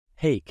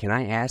Hey, can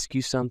I ask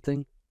you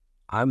something?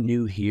 I'm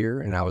new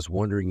here and I was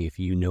wondering if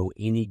you know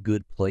any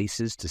good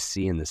places to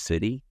see in the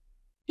city?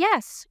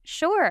 Yes,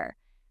 sure.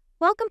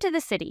 Welcome to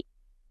the city.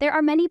 There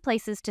are many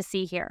places to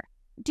see here.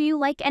 Do you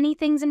like any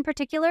things in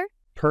particular?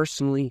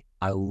 Personally,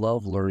 I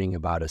love learning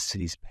about a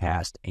city's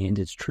past and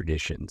its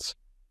traditions.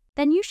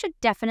 Then you should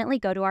definitely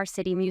go to our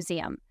city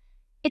museum.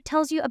 It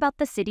tells you about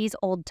the city's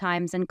old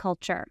times and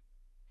culture.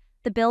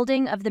 The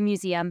building of the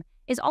museum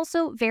is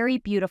also very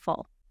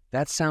beautiful.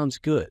 That sounds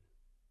good.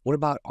 What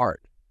about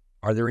art?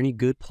 Are there any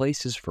good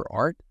places for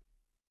art?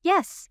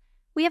 Yes,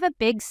 we have a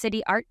big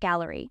city art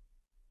gallery.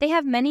 They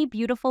have many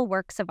beautiful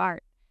works of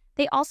art.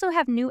 They also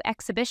have new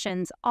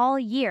exhibitions all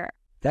year.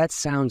 That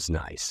sounds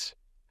nice.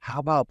 How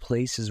about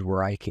places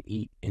where I can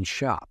eat and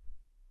shop?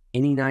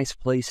 Any nice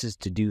places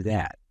to do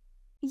that?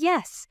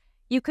 Yes,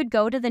 you could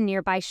go to the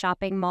nearby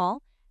shopping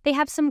mall. They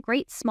have some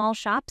great small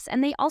shops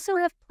and they also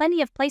have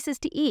plenty of places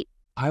to eat.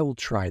 I will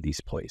try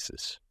these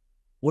places.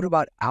 What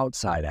about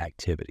outside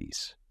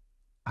activities?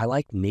 I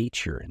like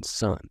nature and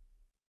sun.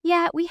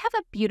 Yeah, we have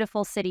a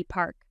beautiful city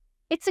park.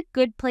 It's a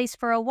good place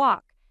for a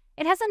walk.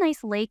 It has a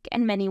nice lake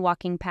and many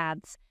walking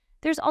paths.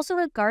 There's also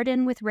a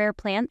garden with rare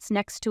plants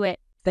next to it.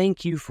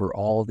 Thank you for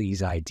all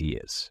these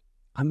ideas.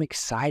 I'm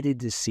excited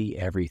to see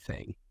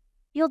everything.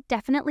 You'll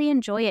definitely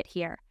enjoy it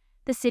here.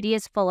 The city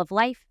is full of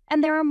life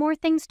and there are more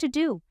things to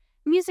do.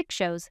 Music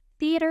shows,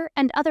 theater,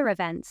 and other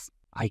events.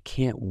 I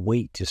can't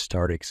wait to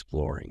start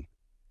exploring.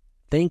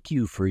 Thank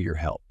you for your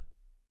help.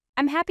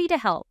 I'm happy to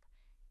help.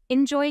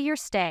 Enjoy your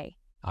stay.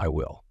 I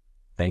will.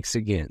 Thanks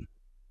again.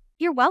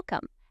 You're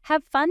welcome.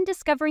 Have fun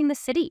discovering the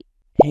city.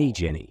 Hey,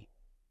 Jenny.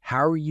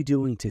 How are you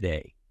doing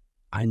today?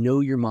 I know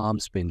your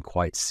mom's been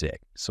quite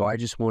sick, so I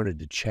just wanted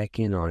to check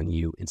in on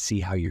you and see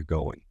how you're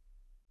going.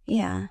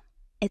 Yeah,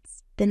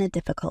 it's been a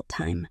difficult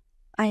time.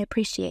 I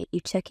appreciate you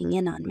checking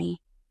in on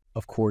me.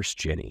 Of course,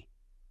 Jenny.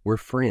 We're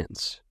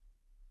friends.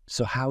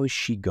 So how is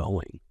she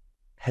going?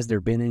 Has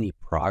there been any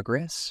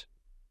progress?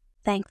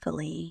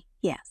 Thankfully,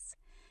 yes.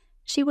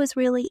 She was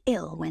really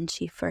ill when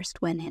she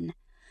first went in,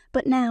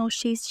 but now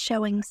she's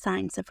showing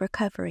signs of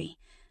recovery.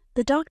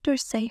 The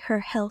doctors say her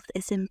health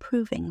is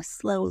improving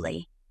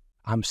slowly.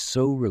 I'm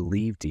so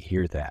relieved to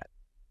hear that.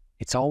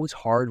 It's always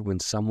hard when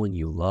someone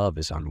you love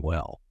is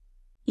unwell.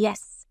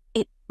 Yes,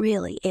 it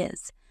really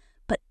is.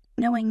 But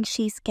knowing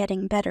she's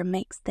getting better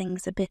makes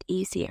things a bit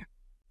easier.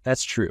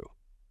 That's true.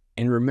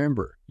 And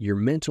remember, your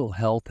mental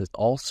health is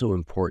also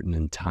important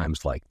in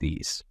times like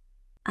these.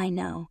 I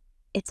know.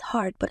 It's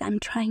hard, but I'm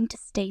trying to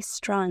stay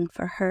strong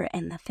for her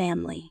and the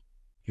family.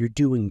 You're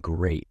doing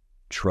great,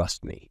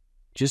 trust me.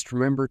 Just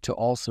remember to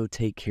also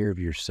take care of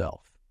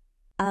yourself.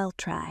 I'll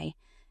try.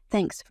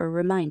 Thanks for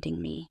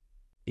reminding me.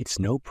 It's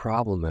no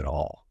problem at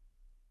all.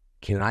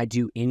 Can I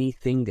do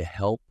anything to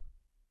help?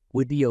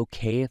 Would it be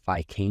okay if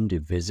I came to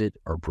visit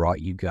or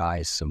brought you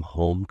guys some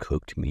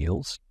home-cooked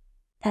meals?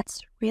 That's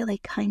really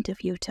kind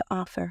of you to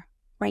offer,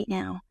 right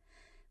now.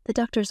 The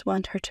doctors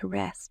want her to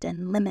rest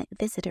and limit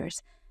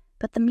visitors,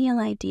 but the meal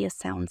idea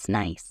sounds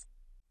nice.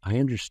 I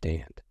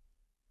understand.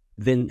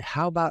 Then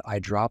how about I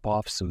drop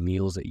off some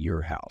meals at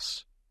your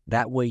house?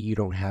 That way you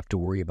don't have to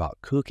worry about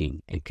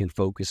cooking and can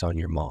focus on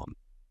your mom.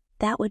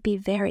 That would be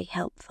very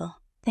helpful.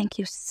 Thank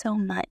you so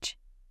much.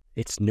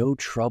 It's no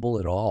trouble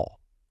at all.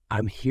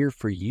 I'm here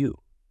for you.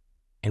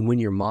 And when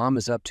your mom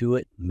is up to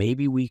it,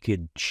 maybe we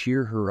could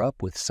cheer her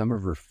up with some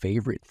of her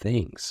favorite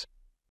things.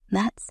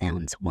 That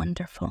sounds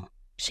wonderful.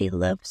 She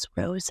loves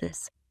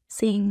roses.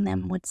 Seeing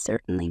them would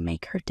certainly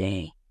make her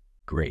day.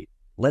 Great.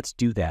 Let's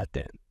do that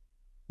then.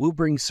 We'll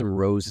bring some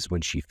roses when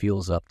she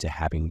feels up to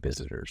having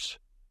visitors.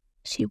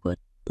 She would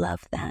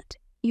love that.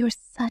 You're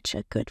such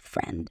a good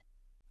friend.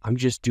 I'm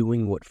just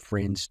doing what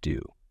friends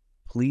do.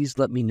 Please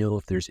let me know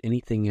if there's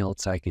anything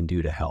else I can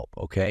do to help,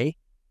 okay?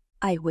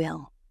 I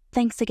will.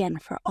 Thanks again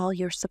for all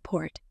your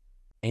support.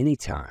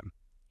 Anytime.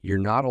 You're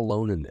not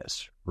alone in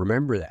this.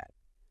 Remember that.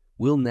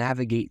 We'll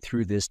navigate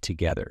through this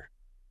together.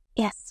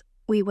 Yes,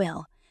 we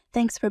will.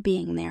 Thanks for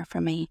being there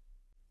for me.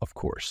 Of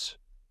course.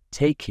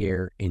 Take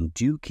care and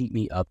do keep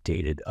me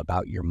updated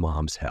about your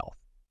mom's health.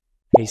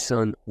 Hey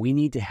son, we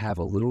need to have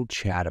a little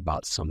chat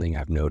about something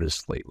I've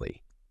noticed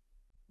lately.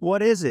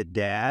 What is it,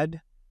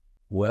 Dad?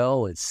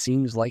 Well, it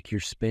seems like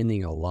you're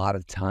spending a lot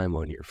of time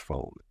on your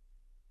phone.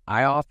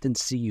 I often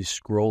see you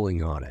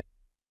scrolling on it.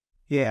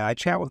 Yeah, I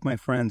chat with my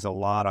friends a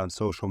lot on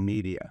social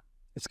media.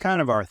 It's kind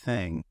of our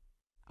thing.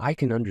 I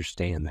can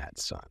understand that,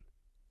 son.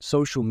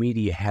 Social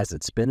media has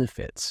its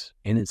benefits,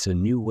 and it's a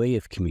new way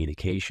of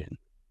communication.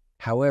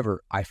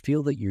 However, I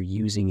feel that you're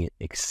using it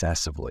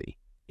excessively.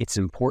 It's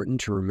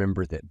important to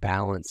remember that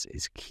balance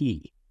is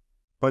key.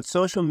 But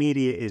social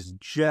media is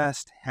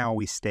just how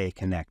we stay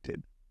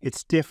connected.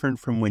 It's different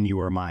from when you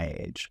were my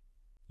age.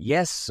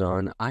 Yes,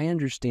 son, I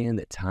understand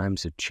that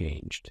times have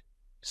changed.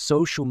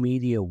 Social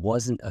media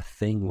wasn't a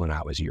thing when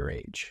I was your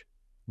age.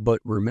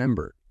 But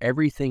remember,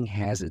 everything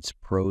has its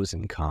pros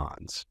and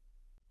cons.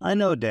 I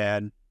know,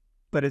 Dad,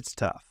 but it's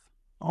tough.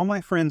 All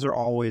my friends are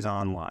always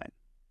online.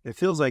 It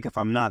feels like if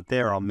I'm not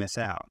there, I'll miss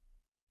out.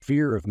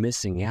 Fear of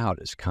missing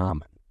out is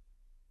common.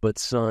 But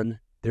son,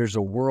 there's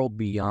a world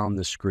beyond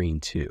the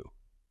screen too.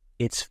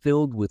 It's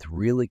filled with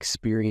real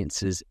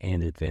experiences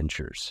and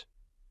adventures.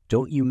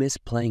 Don't you miss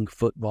playing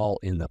football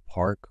in the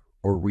park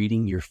or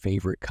reading your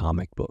favorite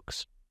comic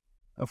books?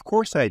 Of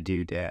course I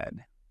do,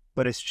 Dad.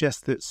 But it's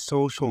just that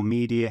social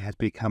media has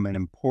become an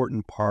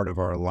important part of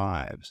our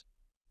lives.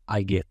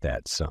 I get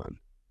that, son.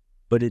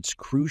 But it's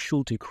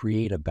crucial to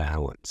create a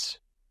balance.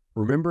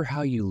 Remember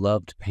how you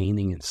loved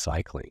painting and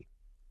cycling?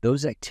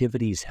 Those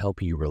activities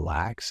help you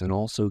relax and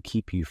also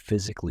keep you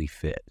physically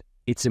fit.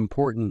 It's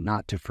important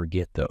not to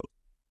forget those.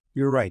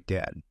 You're right,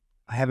 Dad.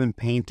 I haven't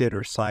painted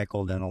or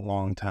cycled in a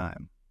long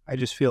time. I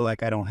just feel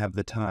like I don't have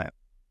the time.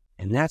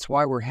 And that's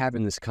why we're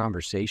having this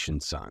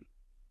conversation, son.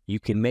 You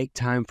can make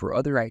time for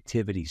other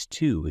activities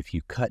too if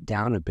you cut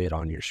down a bit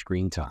on your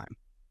screen time.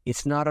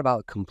 It's not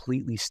about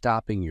completely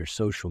stopping your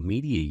social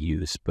media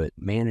use, but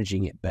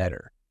managing it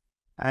better.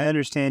 I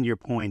understand your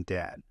point,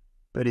 Dad,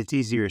 but it's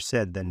easier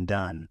said than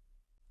done.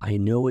 I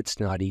know it's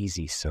not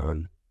easy,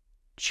 son.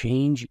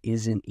 Change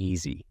isn't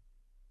easy.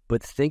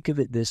 But think of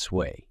it this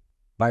way.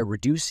 By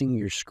reducing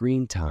your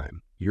screen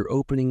time, you're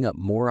opening up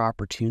more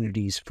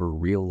opportunities for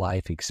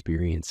real-life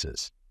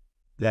experiences.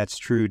 That's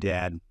true,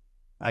 Dad.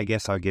 I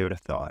guess I'll give it a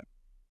thought.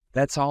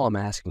 That's all I'm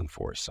asking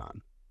for, son.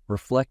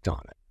 Reflect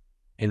on it.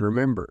 And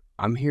remember,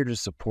 I'm here to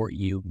support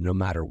you no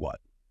matter what.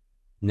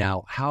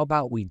 Now, how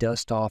about we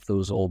dust off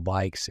those old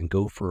bikes and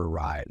go for a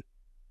ride?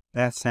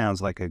 That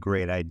sounds like a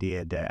great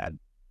idea, Dad.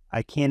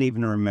 I can't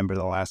even remember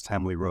the last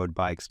time we rode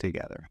bikes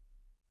together.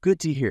 Good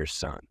to hear,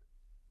 son.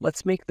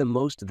 Let's make the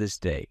most of this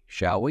day,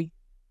 shall we?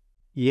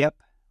 Yep,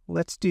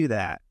 let's do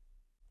that.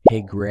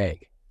 Hey,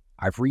 Greg.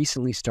 I've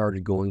recently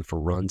started going for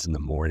runs in the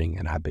morning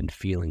and I've been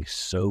feeling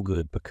so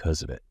good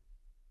because of it.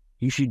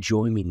 You should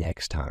join me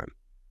next time.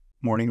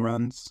 Morning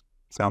runs?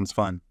 Sounds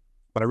fun,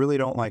 but I really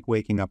don't like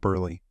waking up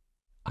early.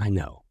 I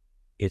know.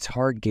 It's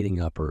hard getting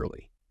up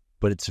early,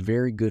 but it's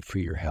very good for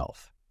your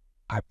health.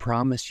 I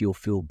promise you'll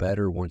feel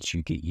better once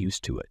you get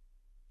used to it.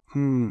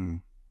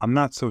 I'm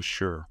not so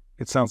sure.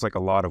 It sounds like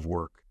a lot of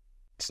work.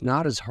 It's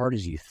not as hard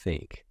as you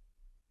think.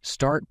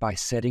 Start by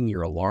setting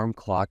your alarm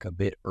clock a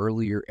bit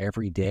earlier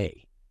every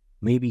day.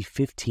 Maybe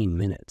 15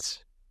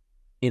 minutes.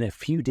 In a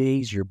few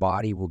days, your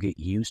body will get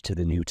used to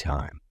the new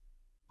time.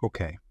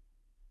 Okay.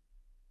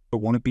 But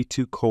won't it be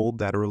too cold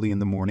that early in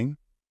the morning?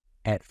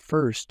 At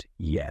first,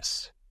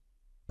 yes.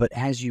 But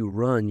as you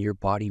run, your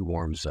body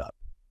warms up.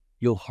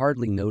 You'll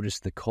hardly notice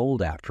the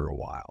cold after a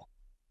while.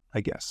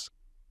 I guess.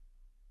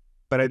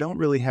 But I don't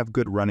really have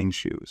good running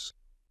shoes.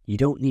 You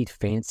don't need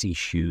fancy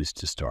shoes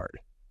to start.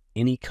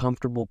 Any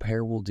comfortable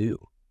pair will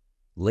do.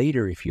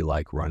 Later, if you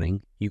like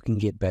running, you can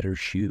get better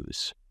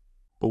shoes.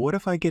 But what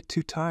if I get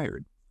too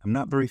tired? I'm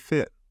not very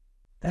fit.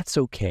 That's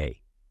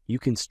okay. You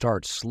can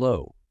start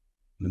slow.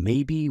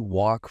 Maybe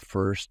walk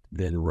first,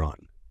 then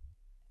run.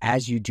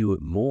 As you do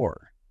it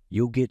more,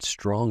 you'll get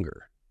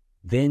stronger.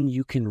 Then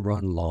you can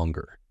run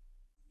longer.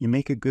 You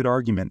make a good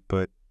argument,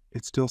 but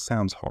it still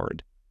sounds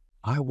hard.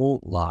 I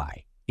won't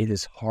lie. It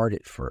is hard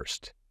at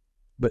first.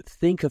 But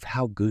think of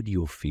how good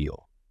you'll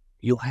feel.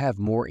 You'll have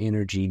more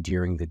energy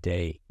during the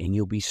day, and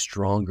you'll be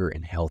stronger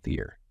and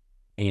healthier.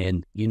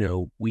 And,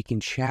 we can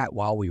chat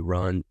while we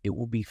run. It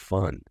will be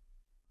fun.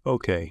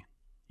 Okay,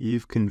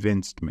 you've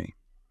convinced me.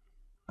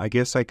 I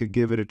guess I could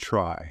give it a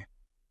try.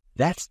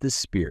 That's the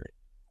spirit.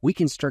 We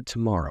can start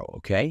tomorrow,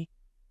 okay?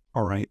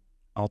 All right,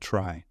 I'll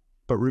try.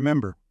 But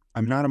remember,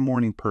 I'm not a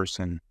morning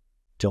person.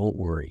 Don't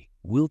worry.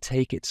 We'll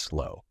take it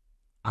slow.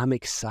 I'm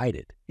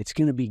excited. It's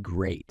going to be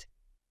great.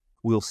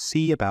 We'll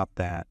see about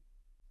that.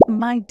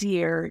 My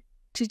dear,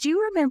 did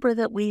you remember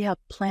that we have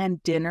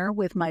planned dinner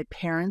with my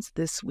parents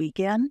this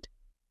weekend?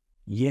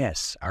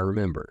 Yes, I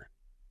remember.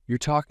 You're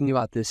talking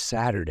about this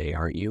Saturday,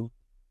 aren't you?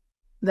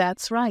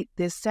 That's right,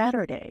 this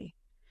Saturday.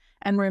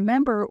 And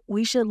remember,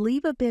 we should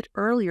leave a bit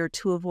earlier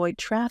to avoid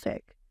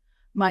traffic.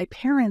 My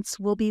parents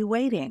will be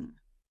waiting.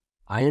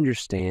 I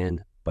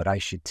understand, but I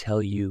should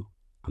tell you,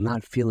 I'm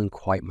not feeling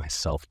quite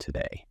myself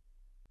today.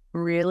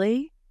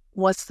 Really?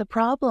 What's the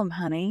problem,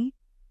 honey?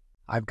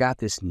 I've got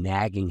this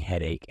nagging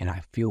headache and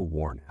I feel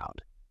worn out.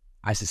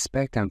 I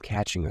suspect I'm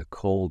catching a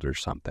cold or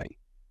something.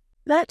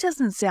 That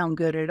doesn't sound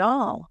good at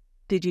all.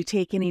 Did you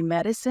take any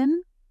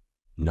medicine?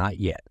 Not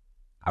yet.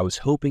 I was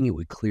hoping it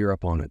would clear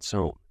up on its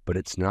own, but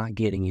it's not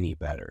getting any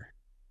better.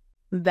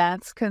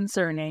 That's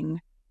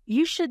concerning.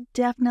 You should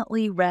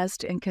definitely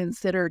rest and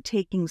consider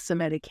taking some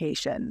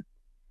medication.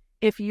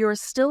 If you're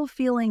still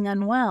feeling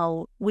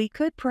unwell, we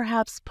could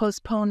perhaps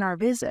postpone our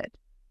visit.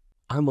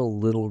 I'm a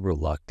little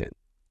reluctant.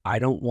 I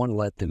don't want to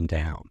let them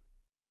down.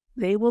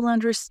 They will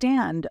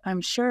understand, I'm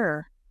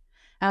sure.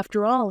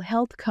 After all,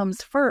 health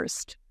comes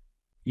first.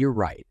 You're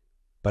right,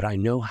 but I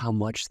know how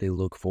much they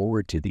look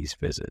forward to these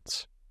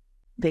visits.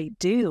 They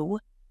do,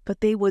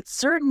 but they would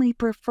certainly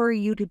prefer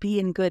you to be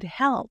in good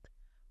health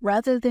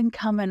rather than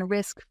come and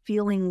risk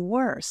feeling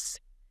worse.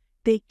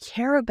 They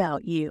care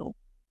about you.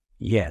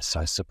 Yes,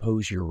 I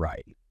suppose you're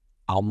right.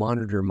 I'll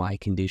monitor my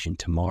condition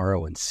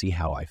tomorrow and see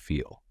how I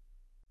feel.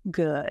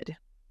 Good.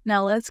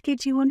 Now let's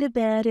get you into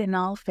bed and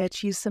I'll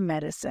fetch you some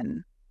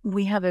medicine.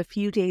 We have a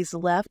few days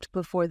left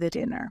before the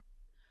dinner.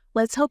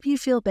 Let's hope you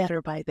feel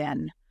better by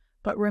then.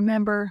 But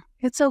remember,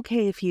 it's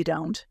okay if you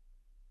don't.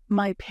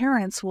 My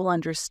parents will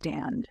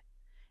understand.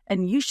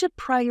 And you should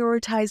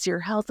prioritize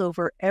your health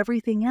over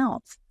everything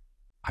else.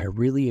 I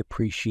really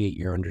appreciate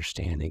your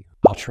understanding.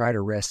 I'll try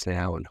to rest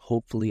now and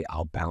hopefully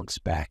I'll bounce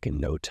back in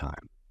no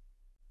time.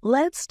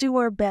 Let's do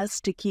our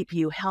best to keep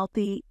you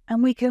healthy,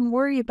 and we can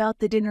worry about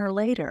the dinner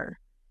later.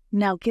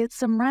 Now get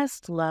some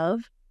rest,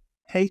 love.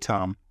 Hey,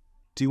 Tom,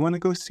 do you want to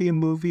go see a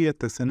movie at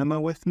the cinema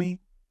with me?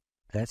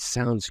 That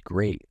sounds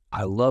great.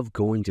 I love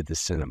going to the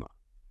cinema.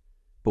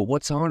 But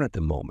what's on at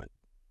the moment?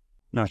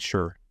 Not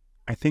sure.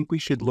 I think we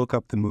should look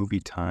up the movie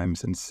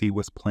times and see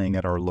what's playing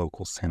at our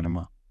local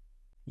cinema.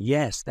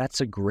 Yes,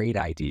 that's a great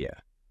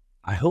idea.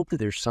 I hope that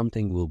there's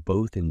something we'll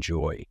both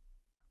enjoy.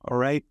 All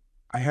right,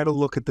 I had a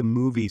look at the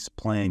movies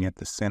playing at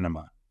the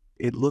cinema.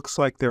 It looks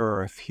like there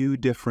are a few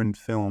different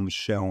films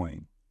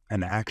showing.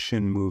 An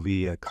action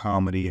movie, a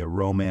comedy, a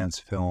romance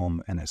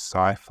film, and a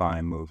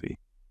sci-fi movie.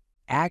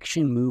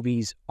 Action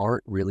movies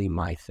aren't really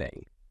my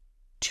thing.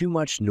 Too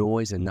much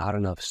noise and not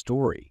enough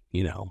story,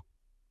 you know.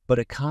 But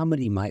a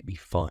comedy might be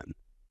fun.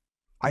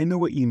 I know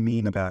what you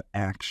mean about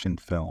action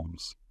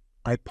films.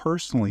 I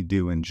personally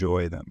do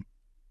enjoy them.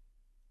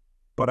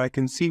 But I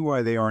can see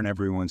why they aren't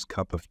everyone's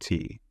cup of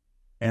tea.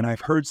 And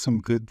I've heard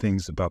some good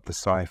things about the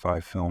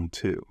sci-fi film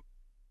too.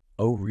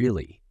 Oh,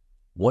 really?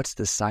 What's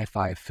the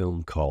sci-fi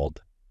film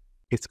called?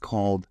 It's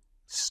called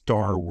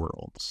Star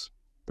Worlds.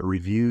 The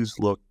reviews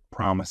look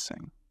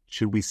promising.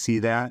 Should we see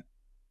that?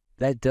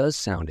 That does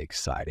sound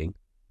exciting,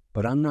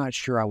 but I'm not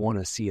sure I want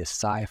to see a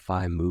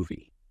sci-fi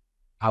movie.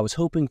 I was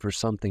hoping for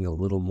something a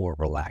little more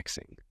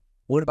relaxing.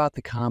 What about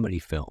the comedy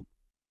film?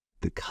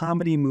 The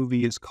comedy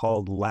movie is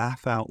called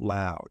Laugh Out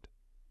Loud.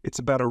 It's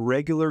about a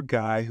regular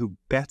guy who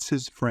bets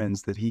his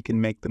friends that he can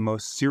make the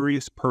most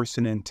serious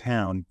person in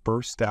town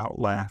burst out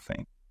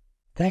laughing.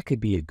 That could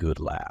be a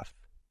good laugh.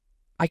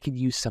 I could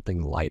use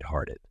something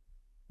lighthearted.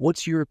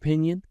 What's your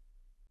opinion?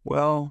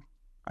 Well,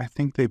 I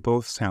think they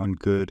both sound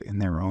good in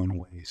their own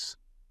ways.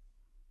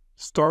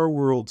 Star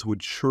Worlds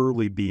would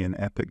surely be an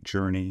epic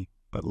journey,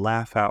 but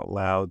Laugh Out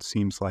Loud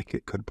seems like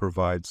it could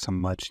provide some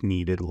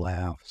much-needed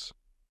laughs.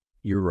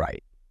 You're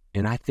right,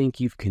 and I think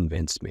you've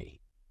convinced me.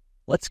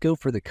 Let's go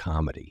for the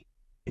comedy.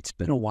 It's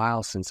been a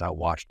while since I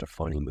watched a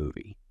funny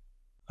movie.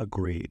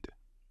 Agreed.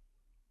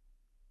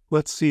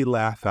 Let's see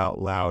Laugh Out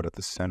Loud at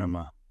the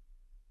cinema.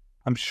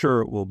 I'm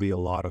sure it will be a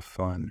lot of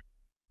fun.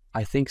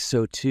 I think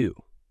so too.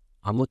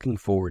 I'm looking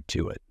forward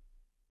to it.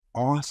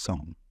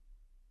 Awesome.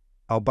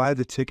 I'll buy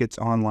the tickets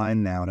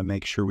online now to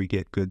make sure we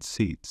get good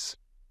seats.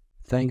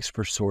 Thanks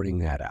for sorting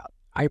that out.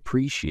 I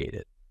appreciate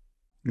it.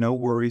 No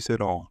worries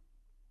at all.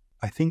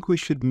 I think we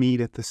should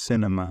meet at the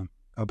cinema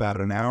about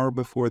an hour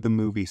before the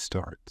movie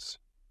starts.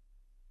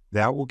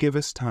 That will give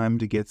us time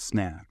to get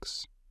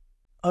snacks.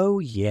 Oh,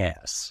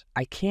 yes.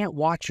 I can't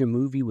watch a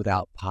movie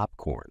without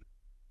popcorn.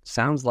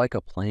 Sounds like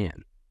a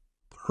plan.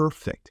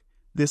 Perfect.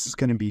 This is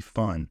going to be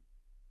fun.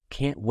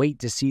 Can't wait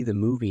to see the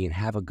movie and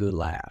have a good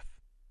laugh.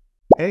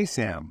 Hey,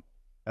 Sam.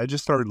 I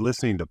just started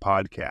listening to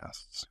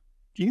podcasts.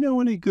 Do you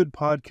know any good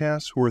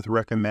podcasts worth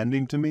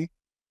recommending to me?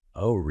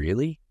 Oh,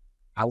 really?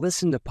 I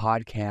listen to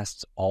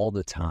podcasts all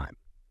the time.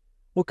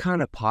 What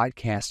kind of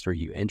podcasts are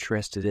you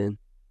interested in?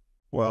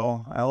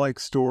 Well, I like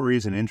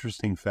stories and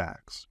interesting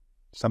facts.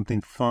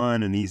 Something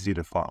fun and easy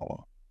to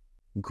follow.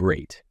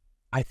 Great.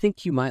 I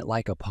think you might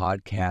like a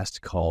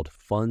podcast called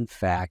Fun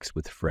Facts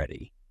with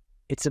Freddie.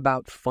 It's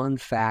about fun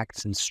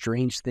facts and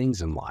strange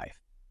things in life.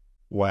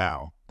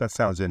 Wow, that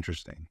sounds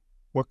interesting.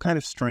 What kind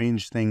of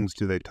strange things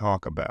do they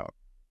talk about?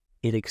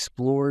 It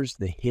explores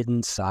the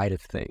hidden side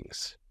of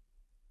things,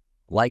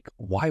 like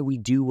why we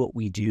do what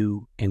we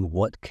do and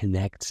what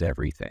connects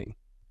everything.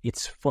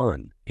 It's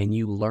fun, and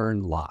you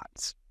learn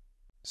lots.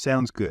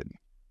 Sounds good.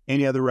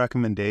 Any other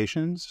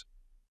recommendations?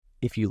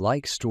 If you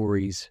like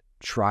stories,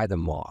 try The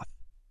Moth.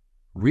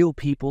 Real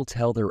people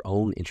tell their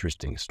own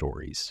interesting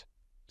stories.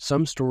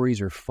 Some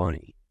stories are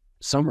funny.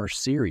 Some are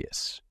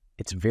serious.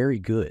 It's very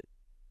good.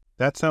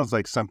 That sounds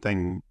like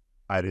something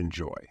I'd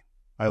enjoy.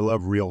 I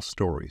love real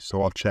stories,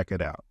 so I'll check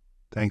it out.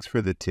 Thanks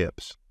for the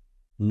tips.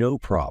 No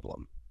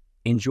problem.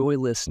 Enjoy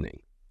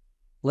listening.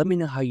 Let me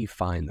know how you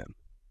find them.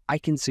 I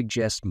can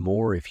suggest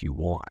more if you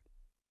want.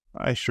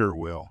 I sure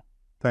will.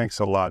 Thanks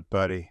a lot,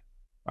 buddy.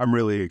 I'm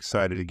really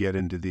excited to get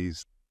into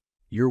these.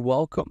 You're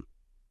welcome.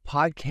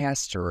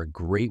 Podcasts are a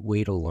great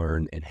way to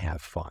learn and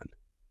have fun.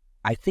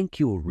 I think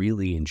you'll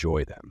really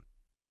enjoy them.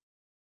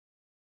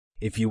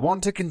 If you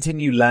want to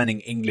continue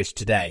learning English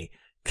today,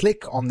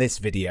 click on this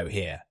video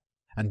here.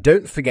 And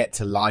don't forget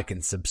to like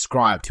and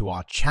subscribe to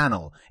our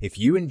channel if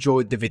you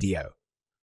enjoyed the video.